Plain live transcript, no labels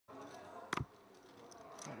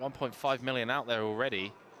1.5 million out there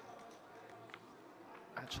already.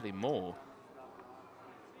 Actually more.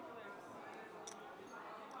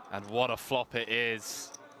 And what a flop it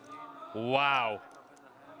is. Wow.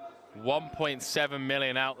 1.7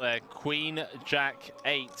 million out there. Queen, Jack,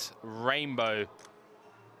 8, rainbow.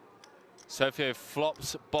 Sofio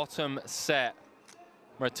flops bottom set.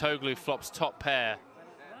 Muratoglu flops top pair.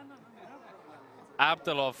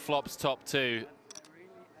 Abdulov flops top 2.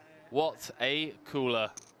 What a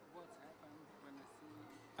cooler.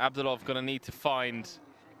 Abdulov gonna need to find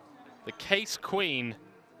the case queen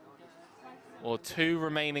or 2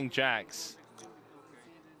 remaining jacks.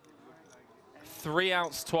 3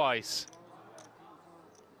 outs twice.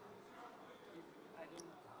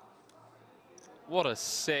 What a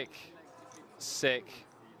sick, sick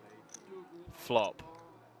flop.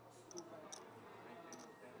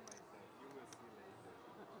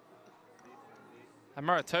 And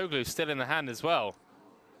Muratoglu still in the hand as well.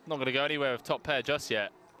 Not going to go anywhere with top pair just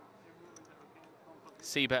yet.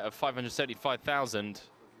 C-bet of 575,000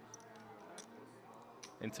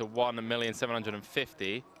 into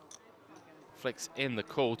 1,750,000. Flicks in the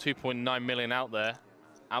call, 2.9 million out there.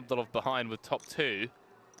 Abdulov behind with top 2.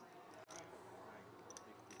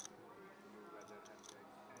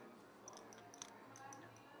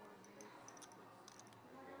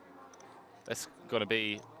 That's going to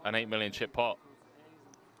be an 8 million chip pot.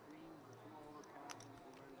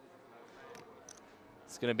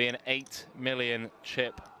 It's going to be an 8 million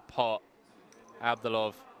chip pot.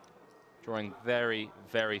 Abdulov drawing very,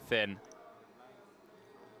 very thin.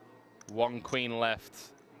 1 queen left,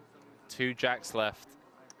 2 jacks left.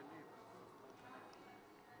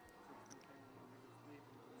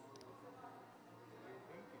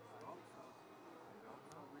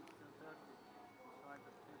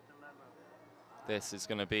 This is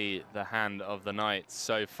going to be the hand of the night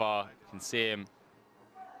so far. You can see him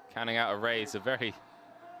counting out a raise, a very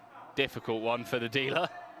difficult one for the dealer.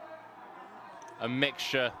 A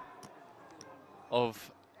mixture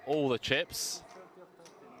of all the chips.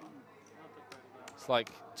 It's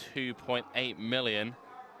like 2.8 million,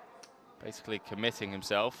 basically committing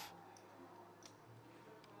himself.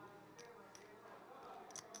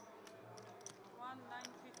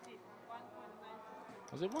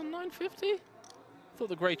 Was it 1,950? I thought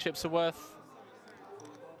the grey chips are worth.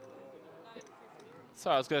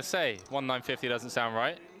 Sorry, I was going to say 1,950 doesn't sound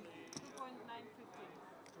right.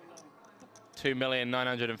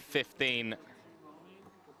 2,915,000.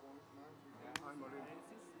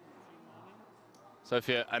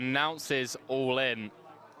 Sofia announces all in.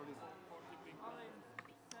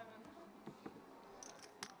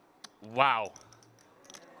 Wow.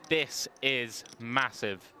 This is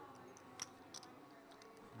massive.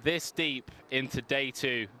 This deep into day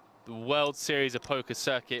 2, the World Series of Poker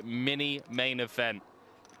Circuit mini main event.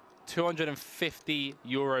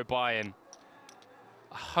 €250 buy-in.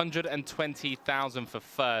 120,000 for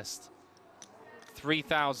first.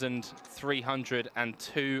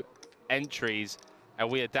 3,302 entries. And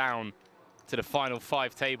we are down to the final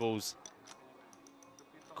 5 tables.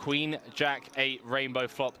 Queen, Jack, 8, rainbow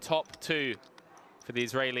flop. Top 2 for the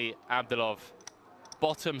Israeli Abdulov.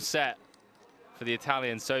 Bottom set for the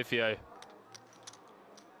Italian Sofio.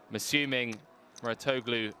 I'm assuming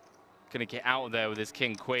Muratoglu gonna get out of there with his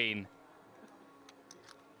king, queen.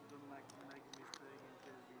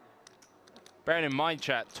 Bearing in mind,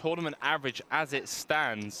 chat, tournament average as it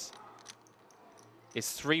stands is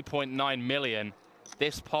 3.9 million.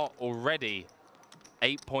 This pot already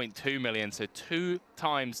 8.2 million, so 2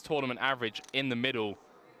 times tournament average in the middle.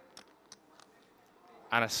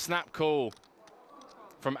 And a snap call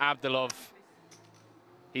from Abdulov.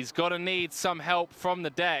 He's got to need some help from the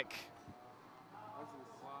deck.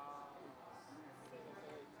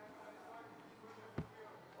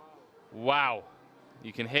 Wow.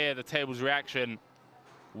 You can hear the table's reaction.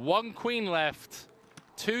 1 queen left,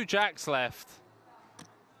 2 jacks left.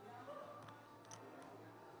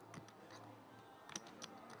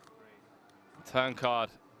 Turn card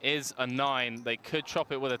is a 9. They could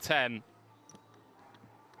chop it with a 10.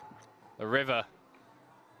 The river.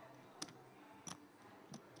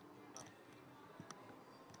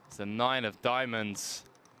 It's the 9 of diamonds.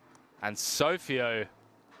 And Sofio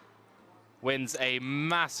wins a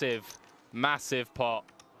massive, massive pot.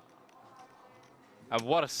 And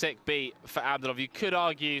what a sick beat for Abdulov. You could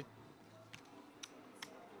argue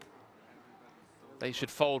they should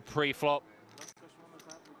fold pre-flop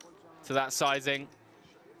to that sizing.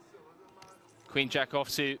 Queen Jack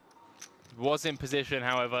offsuit was in position,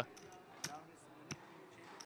 however.